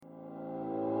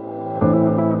Hello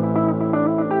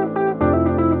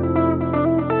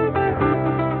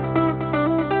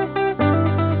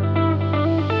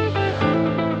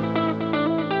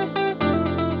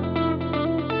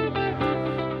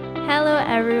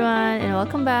everyone and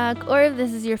welcome back, or if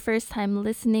this is your first time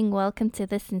listening, welcome to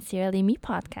the Sincerely Me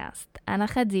podcast. أنا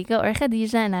Khadija or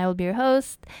Khadija and I will be your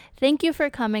host. Thank you for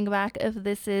coming back if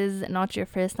this is not your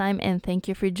first time, and thank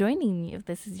you for joining me if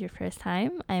this is your first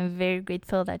time. I'm very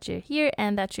grateful that you're here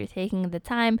and that you're taking the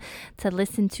time to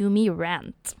listen to me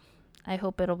rant. I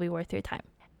hope it'll be worth your time.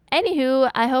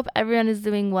 Anywho, I hope everyone is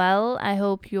doing well. I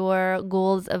hope your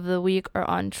goals of the week are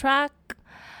on track.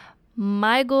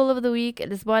 My goal of the week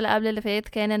الأسبوع اللي قبل اللي فات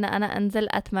كان إن أنا أنزل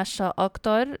أتمشى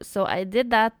أكتر. So I did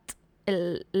that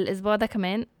الأسبوع ده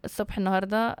كمان الصبح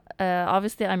النهاردة.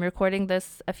 Obviously I'm recording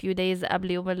this a few days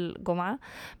قبل يوم الجمعة.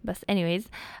 بس anyways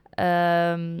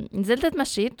نزلت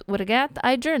اتمشيت ورجعت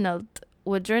I journaled.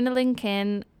 والjournaling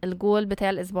كان الجول بتاع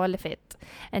الأسبوع اللي فات.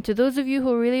 And to those of you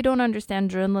who really don't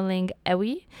understand journaling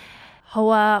قوي,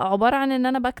 هو عبارة عن ان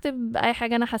انا بكتب اي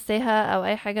حاجة انا حساها او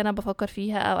اي حاجة انا بفكر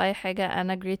فيها او اي حاجة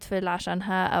انا grateful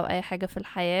عشانها او اي حاجة في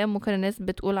الحياة. ممكن الناس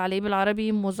بتقول عليه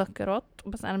بالعربي مذكرات,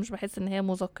 بس انا مش بحس ان هي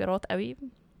مذكرات قوي,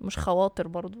 مش خواطر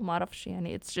برضو, معرفش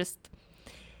يعني. It's just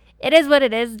it is what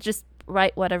it is, just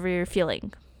write whatever you're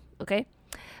feeling, okay?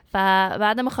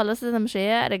 فبعد ما خلصت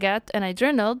التمشية رجعت and I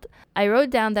journaled. I wrote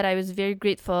down that I was very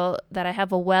grateful that I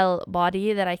have a well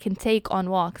body that I can take on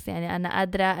walks. يعني أنا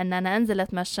قادرة أن أنا أنزل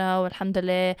أتمشى والحمد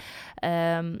لله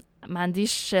ما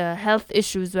عنديش health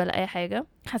issues ولا أي حاجة.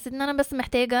 حسيت أن أنا بس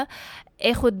محتاجة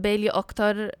أخد بالي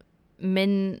أكتر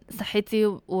من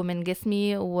صحتي ومن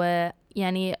جسمي,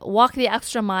 ويعني walk the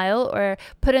extra mile or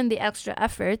put in the extra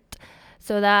effort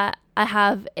so that I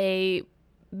have a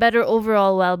better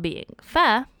overall well-being.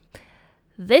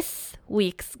 This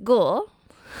week's goal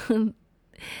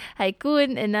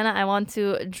هيكون إن أنا I want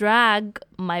to drag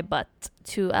my butt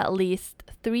to at least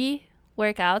 3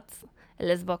 workouts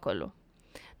الأسبوع كله.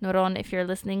 Nuron, if you're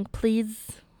listening,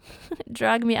 please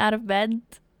drag me out of bed.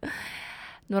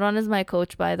 Nuron is my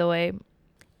coach, by the way.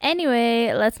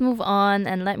 Anyway, let's move on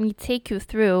and let me take you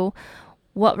through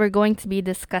what we're going to be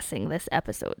discussing this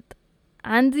episode.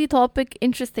 عندي topic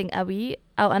interesting قوي,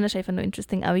 أو أنا شايفة إنه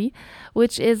interesting قوي,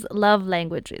 which is love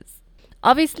languages.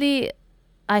 Obviously,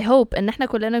 I hope إن إحنا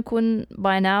كلنا نكون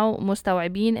by now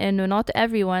مستوعبين إنه not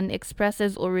everyone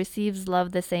expresses or receives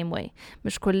love the same way.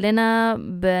 مش كلنا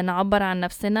بنعبر عن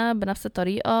نفسنا بنفس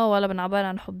الطريقة ولا بنعبر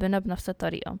عن حبنا بنفس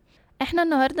الطريقة. إحنا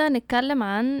النهاردة نتكلم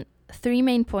عن 3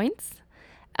 main points.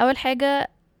 أول حاجة,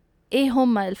 إيه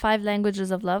هما ال 5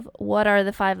 languages of love? What are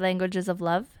the 5 languages of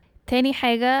love? تاني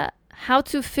حاجة, how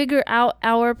to figure out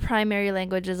our primary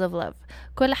languages of love.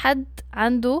 كل حد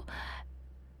عنده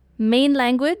main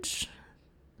language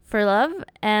for love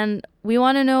and we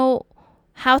want to know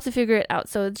how to figure it out.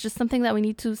 So it's just something that we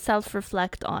need to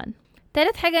self-reflect on.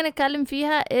 تالت حاجة نتكلم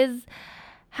فيها is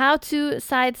how to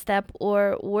sidestep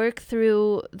or work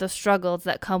through the struggles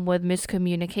that come with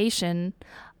miscommunication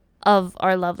of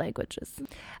our love languages.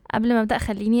 قبل ما أبدأ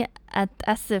خليني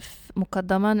أتأسف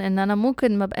مقدما إن أنا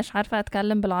ممكن ما بقاش عارفة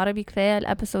أتكلم بالعربي كفاية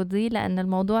الأبيسود دي, لأن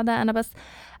الموضوع ده أنا بس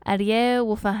قرياه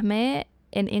وفهماه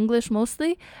in English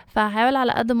mostly, فهحاول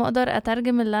على قد ما أقدر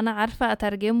أترجم اللي أنا عارفة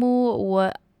أترجمه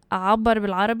وأعبر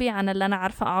بالعربي عن اللي أنا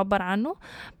عارفة أعبر عنه.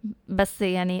 بس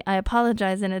يعني I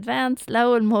apologize in advance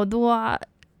لو الموضوع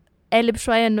قالب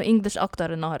شوية إنه English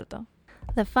أكتر النهاردة.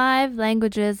 The 5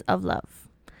 languages of love.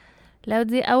 لو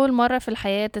دي أول مرة في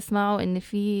الحياة تسمعوا إن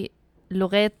في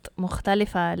لغات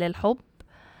مختلفة للحب,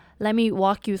 let me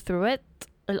walk you through it.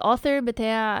 الauthor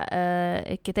بتاع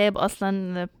الكتاب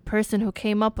أصلا, the person who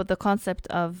came up with the concept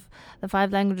of the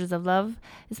 5 languages of love,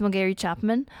 اسمه Gary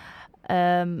Chapman.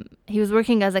 He was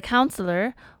working as a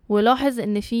counselor ولاحظ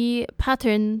إن في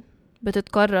pattern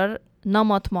بتتكرر,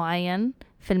 نمط معين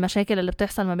في المشاكل اللي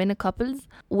بتحصل ما بين الcouples,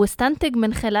 واستنتج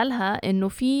من خلالها إنه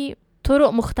في طرق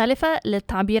مختلفة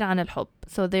للتعبير عن الحب.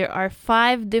 So there are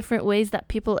 5 different ways that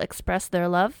people express their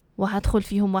love, وهدخل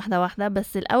فيهم واحدة واحدة.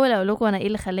 بس الأول أقولكم أنا إيه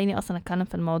اللي خلاني أصلا أتكلم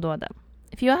في الموضوع ده.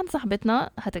 في واحدة صاحبتنا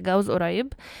هتتجوز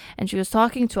قريب and she was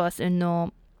talking to us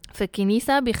إنه في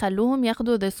الكنيسة بيخلوهم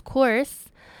ياخدوا this course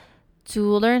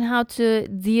to learn how to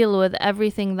deal with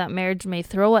everything that marriage may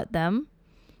throw at them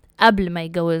قبل ما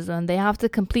يتجوزوا, and they have to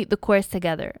complete the course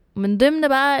together. من ضمن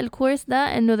بقى الكورس ده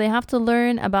إنه they have to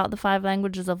learn about the 5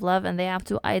 languages of love, and they have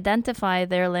to identify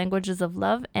their languages of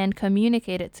love and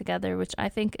communicate it together, which I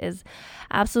think is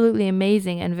absolutely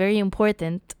amazing and very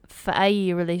important في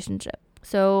أي relationship.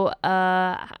 So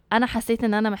أنا حسيت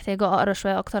إن أنا محتاجة أقرأ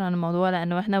شوية أكتر عن الموضوع,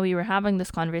 لأنه إحنا we were having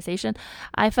this conversation.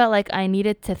 I felt like I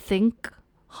needed to think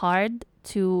hard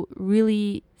to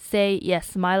really say,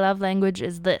 yes, my love language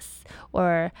is this,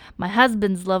 or my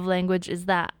husband's love language is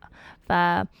that.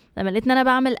 فلما لقيتني أنا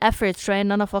بعمل effort شوية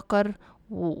إن أنا أفكر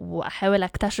وأحاول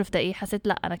أكتشف ده إيه، حسيت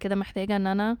لأ أنا كده محتاجة إن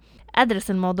أنا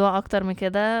أدرس الموضوع أكتر من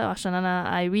كده، عشان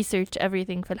أنا I research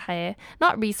everything في الحياة.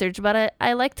 Not research, but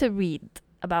I like to read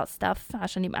about stuff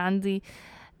عشان يبقى عندي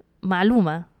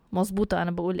معلومة مظبوطة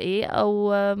أنا بقول إيه،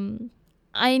 أو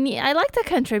I like to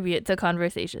contribute to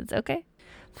conversations, okay?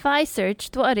 I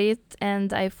searched وقريت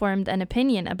and I formed an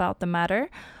opinion about the matter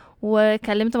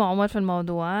وكلمت مع عمر في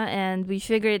الموضوع and we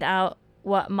figured out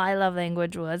what my love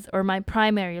language was, or my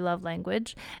primary love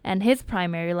language and his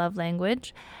primary love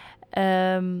language.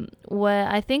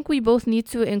 I think we both need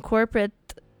to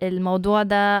incorporate الموضوع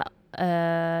ده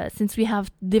since we have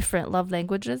different love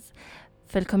languages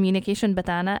في communication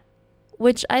بتاعنا,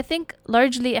 which I think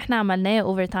largely احنا عملناه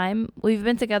over time. We've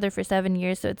been together for 7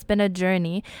 years, so it's been a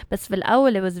journey. بس في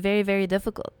الأول it was very very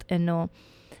difficult إنه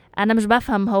أنا مش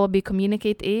بفهم هو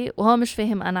communicate إيه وهو مش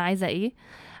فاهم أنا عايزة إيه,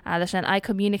 علشان I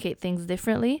communicate things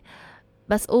differently.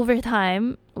 But over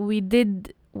time we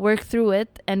did work through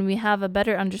it and we have a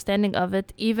better understanding of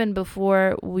it even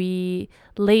before we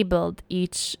labeled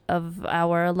each of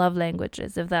our love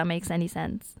languages, if that makes any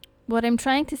sense. What I'm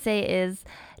trying to say is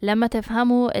لما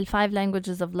تفهموا ال 5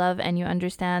 languages of love and you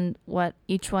understand what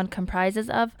each one comprises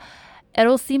of,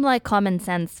 it'll seem like common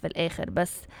sense في الآخر,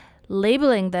 بس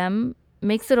labeling them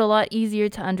makes it a lot easier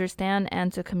to understand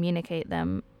and to communicate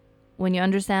them. When you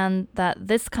understand that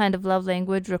this kind of love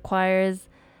language requires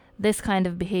this kind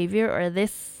of behavior, or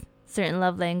this certain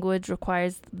love language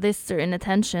requires this certain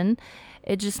attention,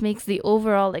 it just makes the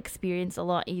overall experience a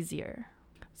lot easier.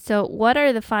 So what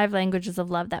are the 5 languages of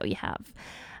love that we have?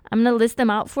 I'm going to list them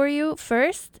out for you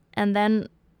first and then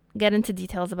get into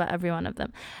details about every one of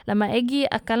them. لما اجي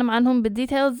اتكلم عنهم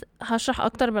بالديتيلز هشرح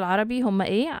اكتر بالعربي هم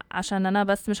ايه, عشان انا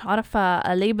بس مش عارف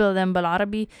label them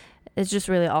بالعربي. It's just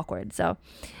really awkward. So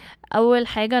أول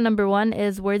حاجة, number 1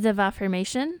 is words of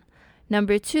affirmation.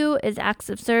 Number 2 is acts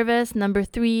of service. Number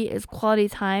 3 is quality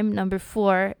time. Number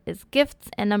 4 is gifts.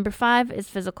 And number 5 is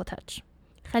physical touch.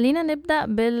 خلينا نبدأ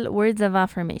words of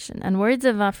affirmation. And words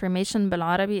of affirmation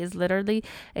بالعربي is literally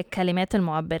الكلمات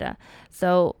المعبرة.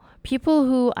 So people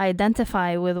who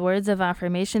identify with words of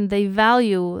affirmation, they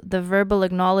value the verbal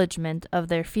acknowledgement of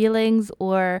their feelings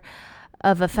or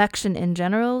of affection in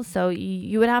general. So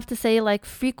you would have to say like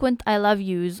frequent I love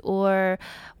yous or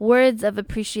words of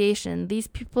appreciation. These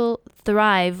people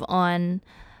thrive on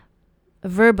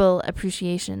verbal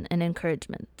appreciation and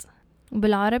encouragement.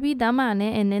 بالعربي ده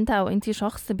معناه ان انت او انتي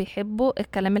شخص بيحبوا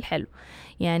الكلام الحلو.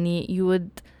 يعني you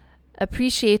would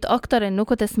appreciate اكتر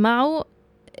انكم تسمعوا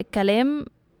الكلام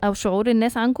او شعور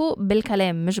الناس عنكم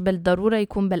بالكلام, مش بالضرورة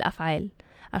يكون بالافعال,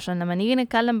 عشان لما نيجي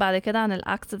نتكلم بعد كده عن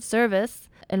acts of service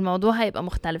الموضوع هيبقى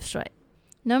مختلف شوية.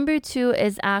 Number 2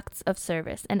 is acts of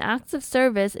service. And acts of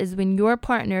service is when your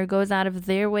partner goes out of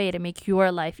their way to make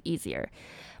your life easier.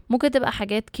 ممكن تبقى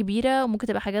حاجات كبيرة وممكن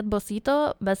تبقى حاجات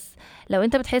بسيطة, بس لو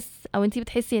انت بتحس او انتي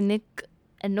بتحسي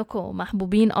انكم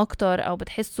محبوبين اكتر او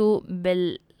بتحسوا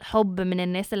بالحب من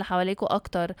الناس اللي حواليكوا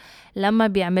اكتر لما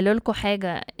بيعملوا لكم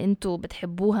حاجة انتوا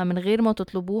بتحبوها من غير ما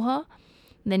تطلبوها,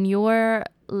 then your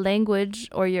language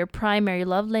or your primary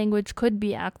love language could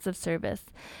be acts of service.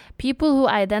 People who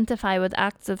identify with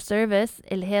acts of service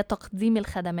اللي هي تقديم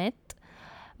الخدمات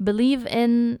believe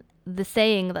in the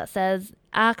saying that says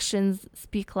actions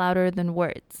speak louder than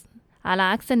words. على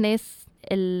عكس الناس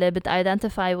اللي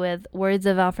identify with words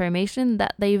of affirmation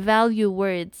that they value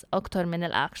words أكتر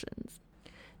من actions.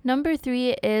 Number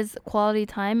 3 is quality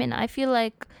time, and I feel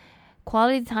like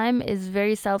quality time is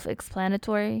very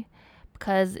self-explanatory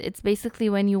because it's basically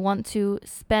when you want to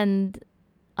spend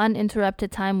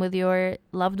uninterrupted time with your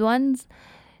loved ones.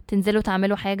 تنزلوا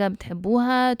تعملوا حاجة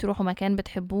بتحبوها, تروحوا مكان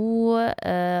بتحبوه,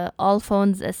 all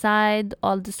phones aside,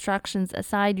 all distractions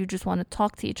aside, you just want to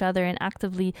talk to each other and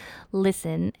actively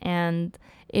listen and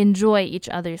enjoy each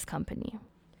other's company.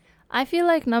 I feel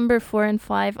like number 4 and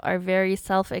 5 are very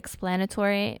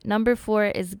self-explanatory. Number 4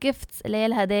 is gifts, اللي هي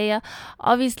الهدايا.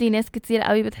 Obviously ناس كتير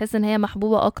قوي بتحس ان هي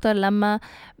محبوبة اكتر لما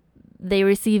they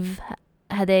receive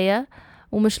هدايا,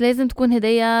 ومش لازم تكون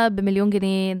هدية بمليون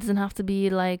جنيه. It doesn't have to be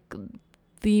like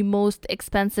the most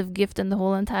expensive gift in the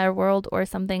whole entire world or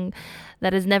something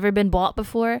that has never been bought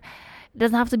before. It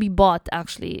doesn't have to be bought,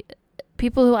 actually.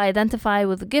 People who identify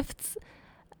with gifts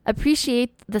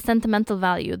appreciate the sentimental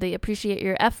value. They appreciate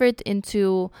your effort into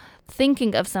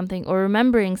thinking of something or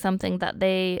remembering something that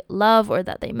they love or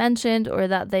that they mentioned or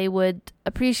that they would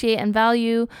appreciate and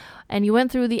value, and you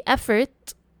went through the effort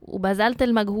وبذلت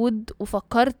المجهود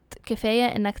وفكرت كفاية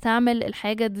انك تعمل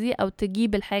الحاجة دي او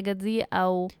تجيب الحاجة دي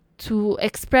او to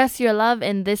express your love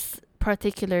in this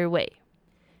particular way.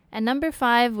 And number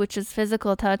 5, which is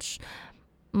physical touch.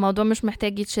 موضوع مش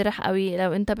محتاج يتشرح قوي.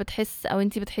 لو انت بتحس او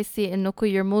انتي بتحسي انكو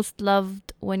you're most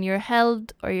loved when you're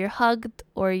held or you're hugged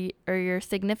or your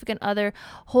significant other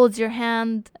holds your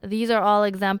hand. These are all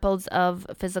examples of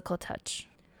physical touch.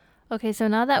 Okay, so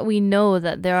now that we know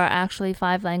that there are actually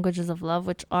 5 languages of love,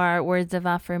 which are words of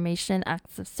affirmation,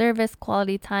 acts of service,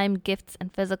 quality time, gifts,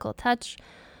 and physical touch,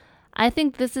 I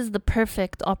think this is the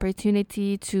perfect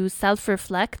opportunity to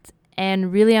self-reflect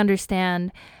and really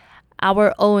understand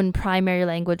our own primary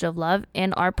language of love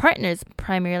and our partner's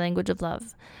primary language of love.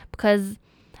 Because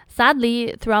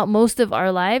sadly, throughout most of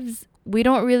our lives, we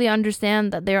don't really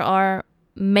understand that there are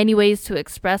many ways to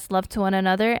express love to one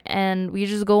another, and we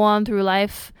just go on through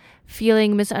life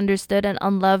feeling misunderstood and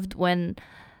unloved when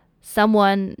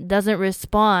someone doesn't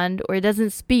respond or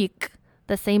doesn't speak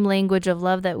the same language of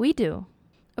love that we do.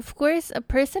 Of course, a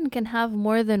person can have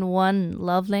more than one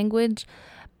love language,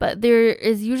 but there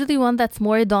is usually one that's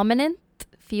more dominant.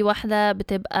 في واحدة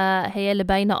بتبقى هي اللي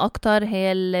باينة أكتر,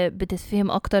 هي اللي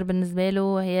بتتفهم أكتر بالنسبة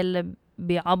له, هي اللي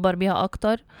بيعبر بيها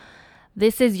أكتر.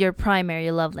 This is your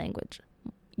primary love language.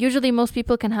 Usually most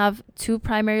people can have 2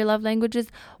 primary love languages.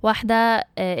 واحدة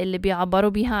اللي بيعبروا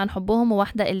بيها عن حبهم,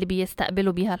 وواحدة اللي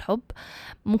بيستقبلوا بيها الحب.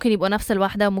 ممكن يبقوا نفس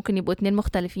الواحدة وممكن يبقوا 2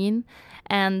 مختلفين.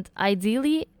 And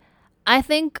ideally, I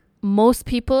think most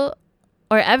people,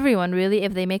 or everyone really,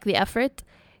 if they make the effort,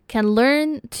 can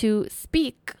learn to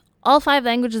speak all 5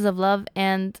 languages of love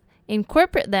and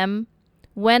incorporate them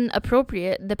when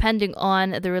appropriate, depending on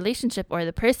the relationship or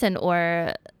the person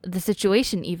or the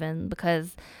situation even.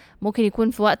 Because ممكن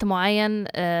يكون في وقت معين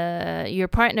your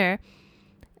partner,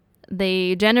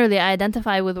 they generally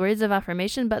identify with words of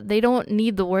affirmation, but they don't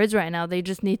need the words right now. They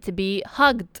just need to be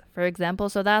hugged, for example.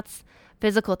 So that's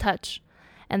physical touch.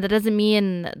 And that doesn't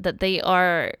mean that they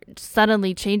are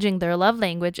suddenly changing their love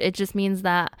language. It just means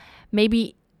that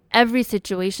maybe every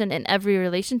situation in every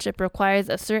relationship requires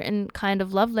a certain kind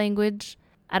of love language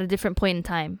at a different point in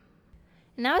time.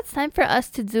 Now it's time for us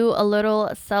to do a little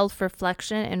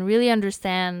self-reflection and really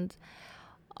understand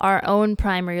our own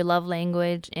primary love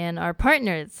language and our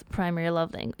partner's primary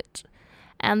love language.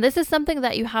 And this is something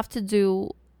that you have to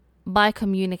do by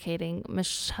communicating.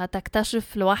 مش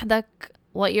هتكتشف لوحدك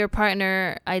what your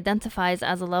partner identifies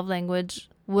as a love language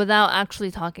without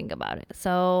actually talking about it.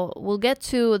 So we'll get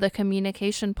to the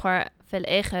communication part في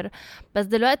الآخر. بس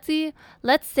دلوقتي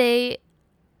let's say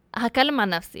هكلم عن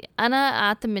نفسي. أنا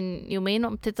قعدت من يومين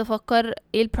وابتديت أفكر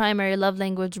إيه primary love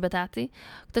language بتاعتي.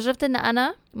 اكتشفت إن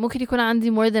أنا ممكن يكون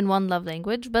عندي more than one love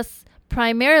language, بس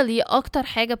primarily أكتر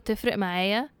حاجة بتفرق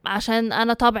معايا عشان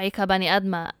أنا طبعي كبني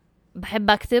آدمة بحب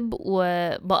أكتب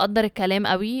وبقدر الكلام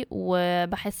قوي,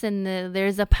 وبحس إن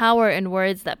there's a power in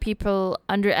words that people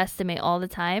underestimate all the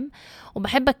time,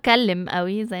 وبحب أتكلم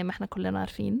قوي زي ما احنا كلنا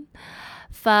عارفين.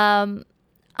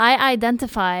 I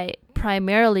identify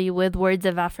primarily with words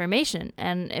of affirmation,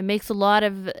 and it makes a lot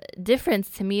of difference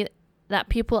to me that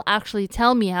people actually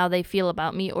tell me how they feel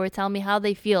about me or tell me how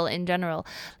they feel in general.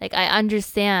 Like I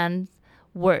understand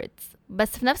words.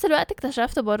 بس في نفس الوقت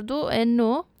اكتشفت برضو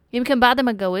انه يمكن بعد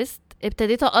ما اتجوزت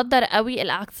ابتديت اقدر قوي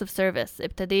acts of service.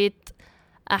 ابتديت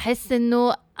احس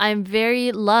انه I'm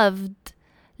very loved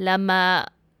لما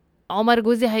عمر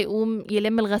جوزي هيقوم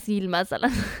يلم الغسيل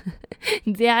مثلا.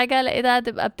 دي حاجة لقيتها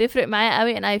تبقى بتفرق معايا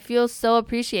قوي, and I feel so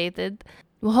appreciated.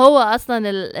 وهو أصلا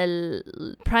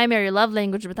ال primary love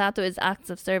language بتاعته is acts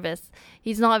of service.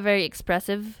 He's not very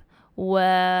expressive,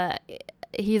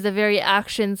 he's a very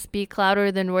action speak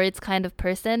louder than words kind of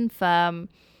person.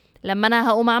 لما أنا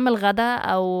هقوم أعمل غدا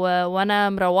أو وأنا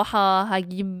مروحة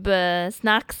هجيب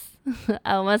snacks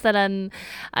أو مثلا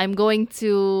I'm going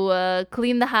to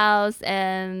clean the house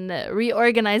and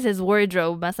reorganize his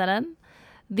wardrobe مثلا,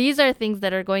 these are things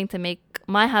that are going to make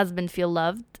my husband feel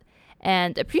loved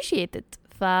and appreciated.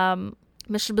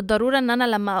 مش بالضرورة ان انا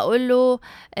لما اقول له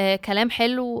كلام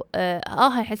حلو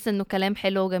هيحس انه كلام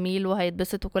حلو وجميل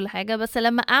وهيتبسط وكل حاجة, بس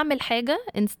لما اعمل حاجة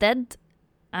instead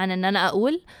عن ان انا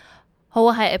اقول, هو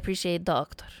هي appreciate ده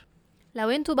اكتر. لو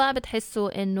انتوا بقى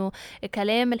بتحسوا انه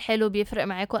الكلام الحلو بيفرق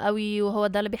معاكوا قوي وهو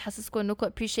ده اللي بيحسسكوا انكوا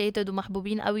appreciated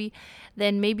ومحبوبين قوي,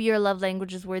 then maybe your love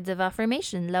language is words of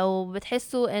affirmation. لو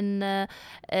بتحسوا ان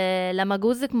لما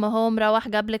جوزك ما هو مروح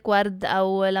جابلك ورد,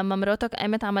 او لما مراتك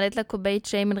قامت عملت لك كوباية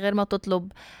شاي من غير ما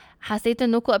تطلب, حسيت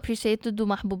انكوا appreciated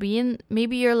ومحبوبين,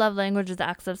 maybe your love language is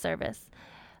acts of service.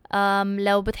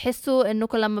 لو بتحسوا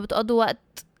انكوا لما بتقضوا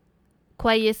وقت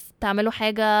كويس تعملوا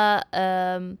حاجة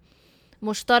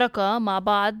مشتركة مع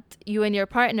بعض, you and your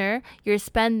partner, you're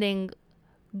spending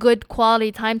good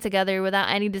quality time together without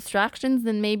any distractions,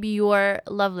 then maybe your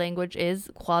love language is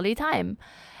quality time.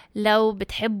 لو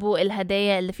بتحبوا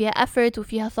الهدايا اللي فيها effort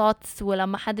وفيها thoughts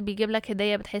ولما حد بيجيب لك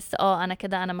هدية بتحس أنا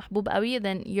كده أنا محبوب قوي,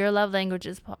 then your love language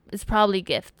is probably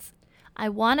gifts. I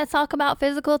want to talk about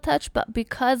physical touch, but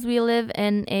because we live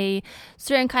in a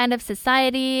certain kind of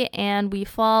society and we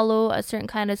follow a certain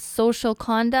kind of social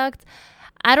conduct,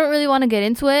 I don't really want to get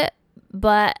into it,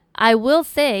 but I will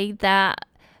say that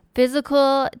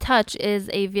physical touch is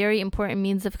a very important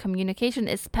means of communication,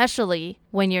 especially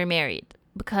when you're married,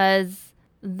 because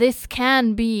this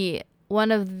can be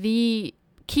one of the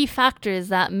key factors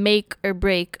that make or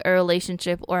break a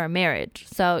relationship or a marriage.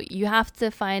 So you have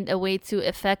to find a way to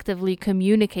effectively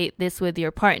communicate this with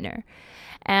your partner.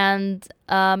 And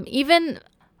even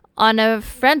on a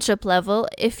friendship level,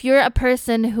 if you're a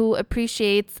person who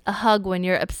appreciates a hug when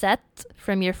you're upset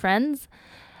from your friends,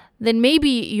 then maybe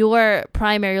your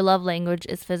primary love language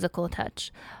is physical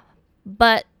touch.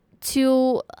 But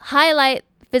to highlight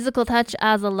physical touch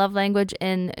as a love language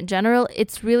in general,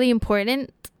 it's really important,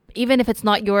 even if it's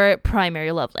not your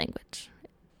primary love language.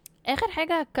 آخر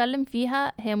حاجة هتكلم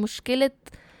فيها هي مشكلة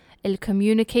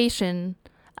communication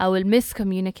أو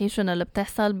miscommunication اللي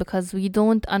بتحصل because we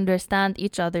don't understand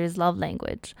each other's love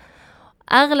language.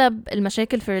 أغلب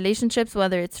المشاكل في relationships,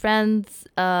 whether it's friends,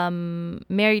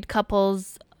 married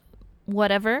couples,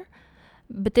 whatever,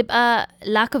 بتبقى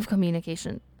lack of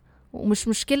communication. ومش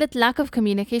مشكلة lack of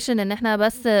communication ان احنا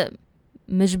بس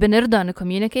مش بنرضى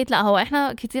communicate, لا هو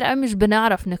احنا كتير قوي مش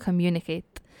بنعرف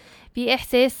communicate. في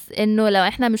احساس انه لو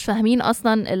احنا مش فاهمين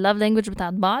اصلا love language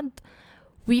بتاعت بعض,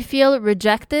 we feel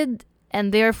rejected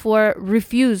and therefore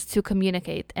refuse to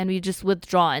communicate and we just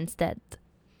withdraw instead.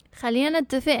 خلينا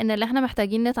نتفق ان اللي احنا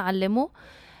محتاجين نتعلمه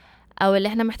او اللي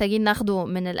احنا محتاجين ناخده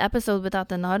من الابيسود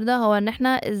بتاعت النهاردة هو ان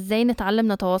احنا ازاي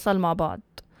نتعلم نتواصل مع بعض,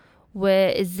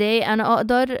 وازاي انا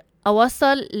اقدر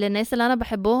اوصل للناس اللي انا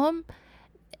بحبهم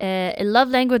اللوف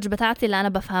لانجوج بتاعتي اللي انا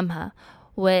بفهمها,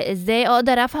 وازاي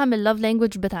اقدر افهم اللوف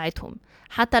لانجوج بتاعتهم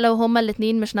حتى لو هما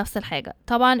الاتنين مش نفس الحاجة.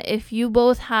 طبعا if you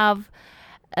both have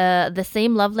the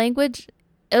same love language,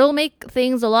 it'll make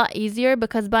things a lot easier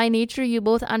because by nature you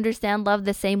both understand love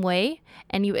the same way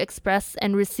and you express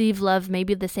and receive love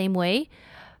maybe the same way.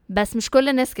 بس مش كل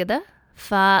الناس كده,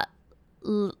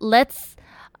 let's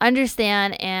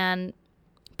understand and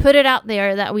put it out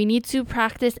there that we need to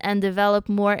practice and develop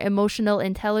more emotional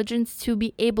intelligence to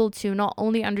be able to not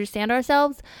only understand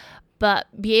ourselves, but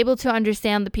be able to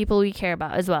understand the people we care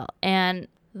about as well. And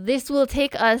this will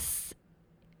take us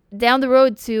down the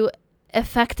road to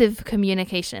effective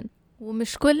communication.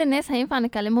 ومش كل الناس هينفع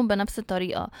نكلمهم بنفس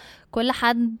الطريقة. كل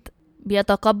حد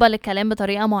بيتقبل الكلام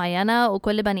بطريقة معينة,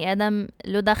 وكل بني آدم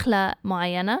له دخلة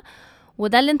معينة,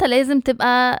 وده اللي انت لازم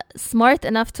تبقى smart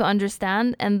enough to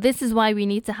understand. And this is why we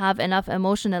need to have enough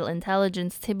emotional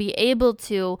intelligence to be able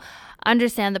to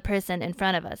understand the person in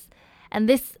front of us. And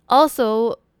this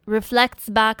also reflects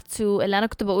back to اللي أنا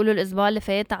كنت بقوله الأسبوع اللي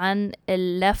فات عن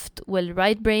left وال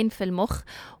right brain في المخ,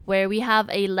 where we have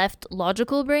a left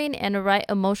logical brain and a right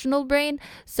emotional brain.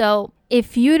 So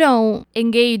if you don't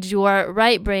engage your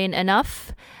right brain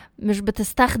enough, مش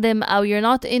بتستخدم أو you're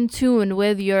not in tune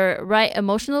with your right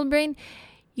emotional brain,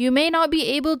 you may not be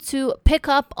able to pick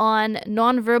up on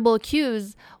non-verbal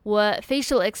cues or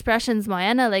facial expressions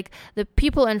معينة. Like the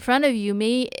people in front of you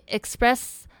may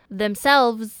express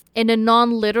themselves in a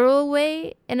non-literal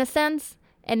way in a sense,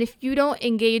 and if you don't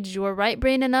engage your right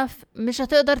brain enough, مش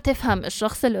هتقدر تفهم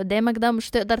الشخص اللي قدامك ده, مش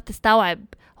تقدر تستوعب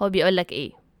هو بيقولك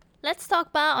ايه. Let's talk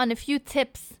about on a few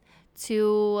tips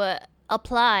to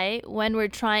apply when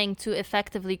we're trying to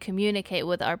effectively communicate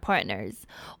with our partners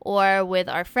or with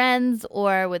our friends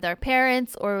or with our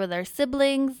parents or with our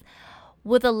siblings,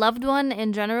 with a loved one in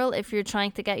general. If you're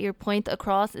trying to get your point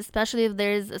across, especially if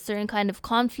there's a certain kind of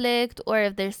conflict or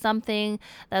if there's something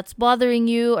that's bothering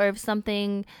you, or if something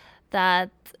that,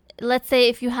 let's say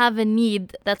if you have a need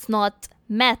that's not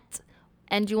met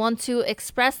and you want to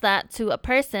express that to a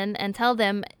person and tell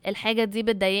them الحاجة دي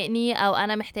بتضايقني أو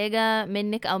أنا محتاجة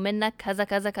منك أو منك كذا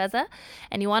كذا كذا,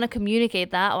 and you want to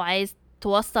communicate that أو عايز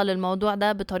توصل الموضوع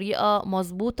ده بطريقة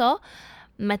مظبوطة,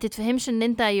 ما تتفهمش ان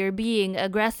انت you're being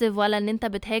aggressive ولا ان انت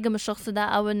بتهاجم الشخص ده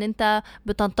او ان انت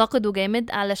بتنتقده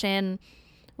جامد. علشان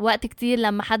وقت كتير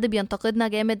لما حد بينتقدنا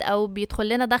جامد او بيدخل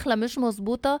لنا دخلة مش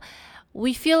مظبوطة,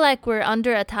 we feel like we're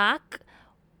under attack,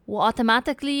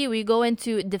 automatically we go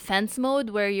into defense mode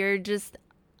where you're just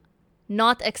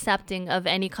not accepting of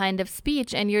any kind of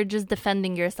speech and you're just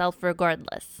defending yourself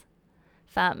regardless.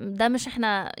 فده مش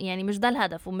احنا يعني مش ده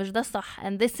الهدف ومش ده الصح,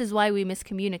 and this is why we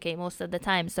miscommunicate most of the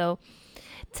time. So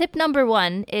tip number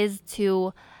 1 is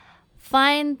to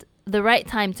find the right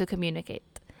time to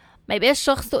communicate. ما يبقاش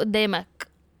الشخص قدامك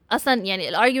اصلا يعني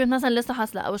الارجيومنت مثلا لسه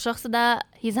حاصله او الشخص ده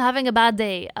he's having a bad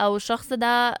day او الشخص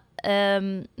ده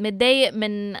متضايق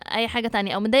من اي حاجه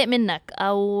تانية او متضايق منك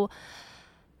او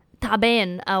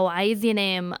تعبان او عايز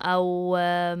ينام او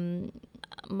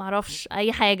معرفش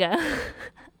اي حاجه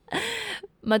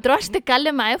ما تروحش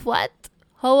تتكلم معاه في وقت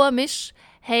هو مش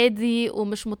هادي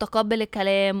ومش متقبل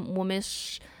الكلام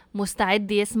ومش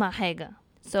مستعد يسمع حاجه.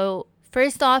 So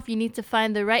first off you need to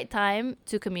find the right time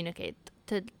to communicate.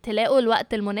 تلاقوا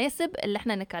الوقت المناسب اللي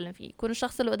احنا نتكلم فيه. يكون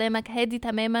الشخص اللي قدامك هادي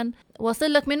تماما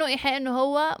واصل لك منه إيحاء انه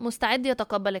هو مستعد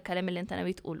يتقبل الكلام اللي انت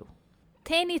ناوي تقوله.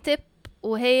 تاني تip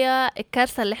وهي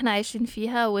الكارثة اللي احنا عايشين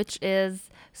فيها which is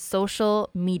social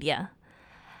media.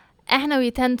 احنا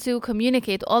we tend to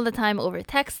communicate all the time over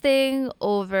texting,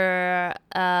 over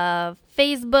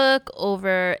Facebook,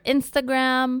 over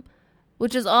Instagram,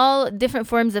 which is all different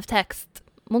forms of text.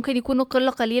 ممكن يكونوا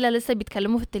قلة قليلة لسه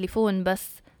بيتكلموا في التليفون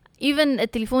بس even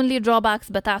التليفون ليه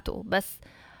drawbacks بتاعته بس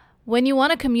when you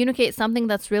want to communicate something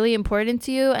that's really important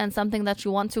to you and something that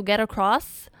you want to get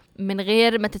across من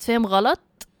غير ما تتفهم غلط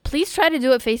please try to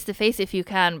do it face to face if you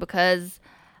can because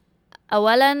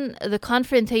أولا the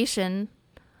confrontation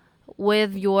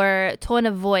with your tone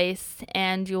of voice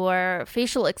and your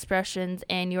facial expressions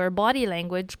and your body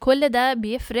language كل ده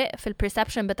بيفرق في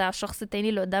البرسبشن بتاع الشخص التاني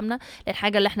اللي قدامنا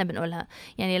للحاجة اللي احنا بنقولها.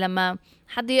 يعني لما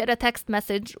حد يقرأ text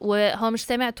message وهو مش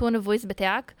سامع tone of voice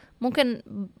بتاعك ممكن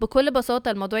بكل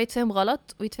بساطة الموضوع يتفهم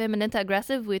غلط ويتفهم ان انت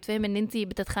aggressive ويتفهم ان انت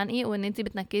بتتخانقي وان انت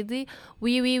بتنكدي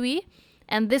وي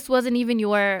and this wasn't even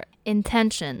your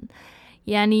intention.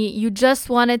 يعني you just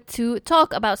wanted to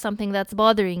talk about something that's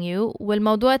bothering you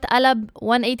والموضوع اتقلب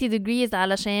 180 degrees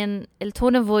علشان ال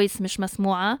tone of voice مش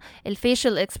مسموعة ال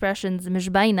facial expressions مش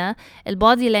باينة ال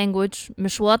body language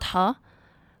مش واضحة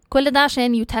كل ده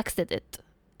عشان you texted it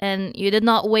and you did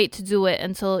not wait to do it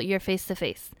until you're face to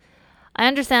face. I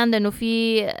understand إنه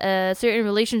في certain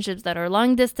relationships that are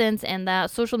long distance and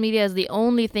that social media is the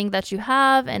only thing that you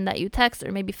have and that you text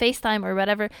or maybe FaceTime or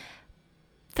whatever.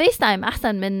 FaceTime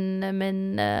أحسن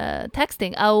من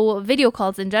texting أو video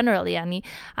calls in general يعني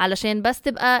علشان بس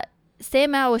تبقى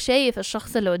سامع وشايف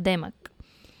الشخص اللي قدامك.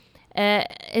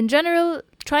 In general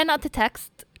try not to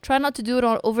text, try not to do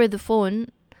it over the phone.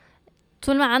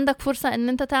 طول ما عندك فرصة إن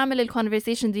أنت تعمل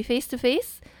conversation دي face to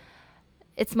face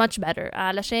it's much better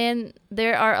علشان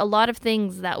there are a lot of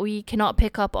things that we cannot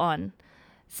pick up on,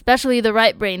 especially the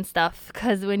right brain stuff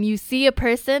because when you see a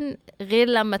person غير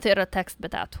لما تقرأ التكست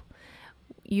بتاعته.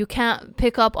 You can't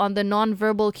pick up on the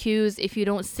non-verbal cues if you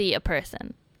don't see a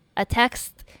person. A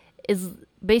text is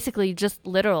basically just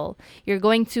literal. You're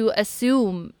going to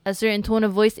assume a certain tone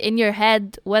of voice in your head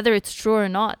whether it's true or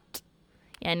not.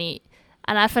 يعني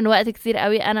أنا عارفة إن وقت كتير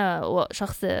قوي أنا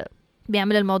شخص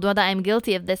بيعمل الموضوع ده I'm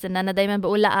guilty of this إن أنا دايما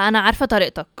بقول لا أنا عارفة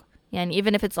طريقتك يعني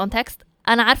even if it's on text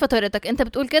أنا عارفة طريقتك أنت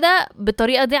بتقول كده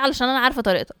بالطريقة دي علشان أنا عارفة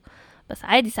طريقتك بس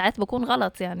عادي ساعات بكون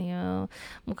غلط يعني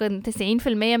ممكن 90%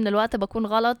 من الوقت بكون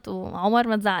غلط وعمر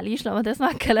ما تزعليش لما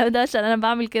تسمع الكلام ده عشان أنا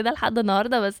بعمل كده لحد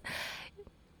النهاردة بس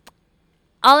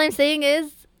all I'm saying is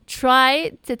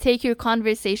try to take your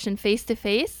conversation face to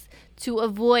face to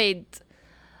avoid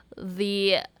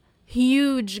the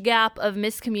huge gap of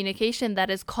miscommunication that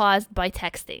is caused by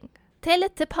texting.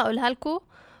 تالت tip هقولها لكم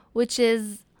which is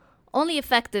only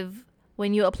effective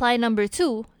when you apply number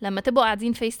 2 لما تبقوا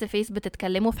قاعدين face to face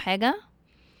بتتكلموا في حاجة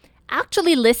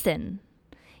actually listen.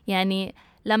 يعني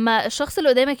لما الشخص اللي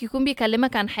قدامك يكون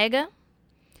بيكلمك عن حاجة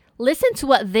listen to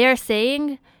what they're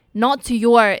saying not to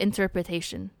your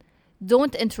interpretation.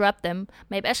 Don't interrupt them.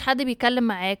 ما يبقاش حد بيكلم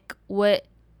معاك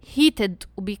heated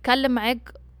وبيكلم معاك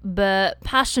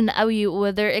passion قوي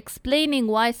where they're explaining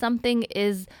why something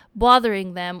is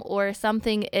bothering them or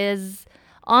something is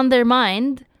on their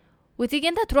mind وتيجي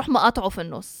انت تروح مقاطعه في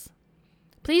النص.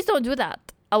 Please don't do that.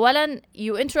 أولا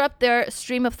you interrupt their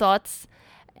stream of thoughts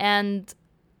and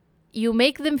you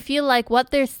make them feel like what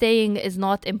they're saying is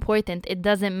not important. It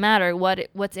doesn't matter.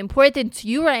 What's important to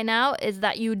you right now is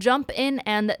that you jump in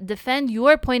and defend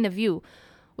your point of view,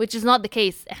 which is not the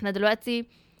case. احنا دلوقتي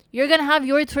you're gonna have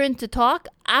your turn to talk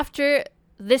after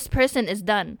this person is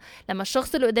done. لما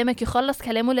الشخص اللي قدامك يخلص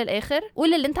كلامه للآخر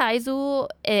قول اللي انت عايزه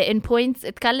in points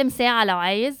اتكلم ساعة لو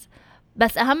عايز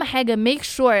بس أهم حاجة make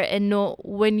sure إنه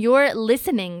when you're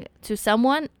listening to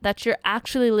someone that you're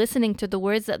actually listening to the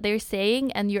words that they're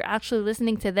saying and you're actually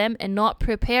listening to them and not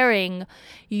preparing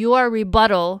your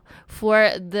rebuttal for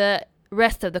the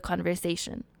rest of the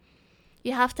conversation.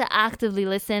 You have to actively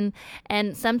listen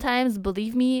and sometimes,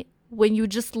 believe me, when you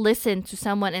just listen to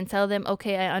someone and tell them,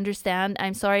 okay, I understand.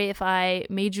 I'm sorry if I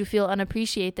made you feel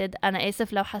unappreciated. أنا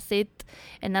آسف لو حسيت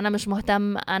إن أنا مش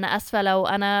مهتم. أنا آسفة لو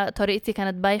أنا طريقتي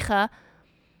كانت بايخة.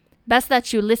 Best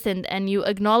that you listened and you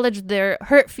acknowledged their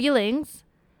hurt feelings.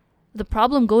 The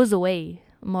problem goes away.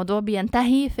 الموضوع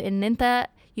بينتهي في إن أنت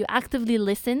you actively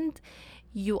listened,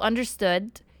 you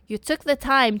understood, you took the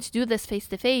time to do this face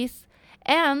to face,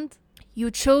 and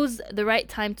you chose the right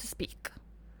time to speak.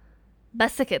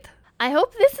 بس كده. I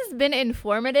hope this has been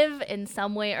informative in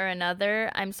some way or another.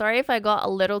 I'm sorry if I got a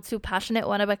little too passionate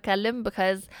when I بتكلم,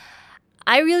 because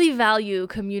I really value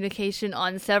communication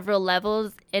on several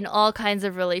levels in all kinds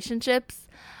of relationships.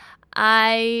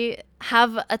 I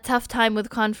have a tough time with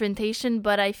confrontation,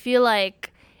 but I feel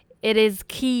like it is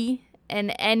key in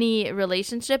any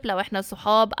relationship. لو احنا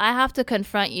صحاب, I have to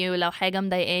confront you لو حاجة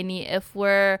مضايقاني. If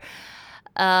we're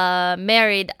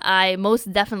married, I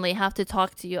most definitely have to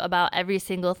talk to you about every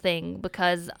single thing,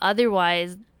 because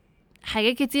otherwise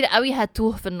حاجات كتير قوي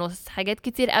هتوه في النص. حاجات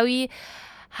كتير قوي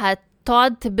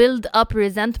هتقعد to build up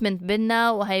resentment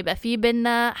بينا, وهيبقى في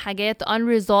بينا حاجات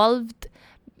unresolved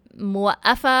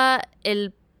موقفة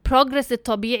progress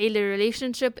الطبيعي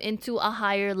للrelationship into a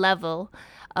higher level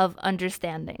of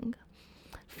understanding.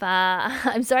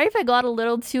 I'm sorry if I got a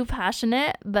little too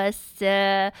passionate, but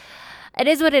it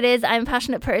is what it is. I'm a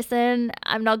passionate person.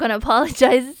 I'm not going to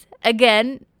apologize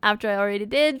again after I already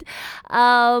did.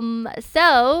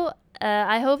 So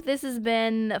I hope this has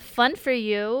been fun for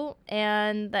you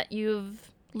and that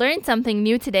you've learned something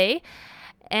new today.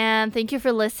 And thank you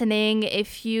for listening.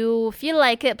 If you feel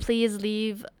like it, please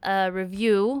leave a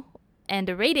review and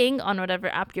a rating on whatever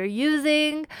app you're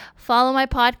using. Follow my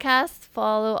podcast.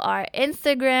 Follow our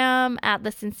Instagram at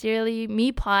The Sincerely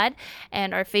Me Pod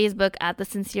and our Facebook at The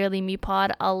Sincerely Me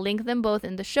Pod. I'll link them both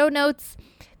in the show notes.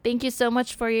 Thank you so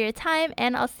much for your time,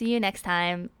 and I'll see you next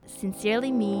time.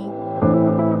 Sincerely Me.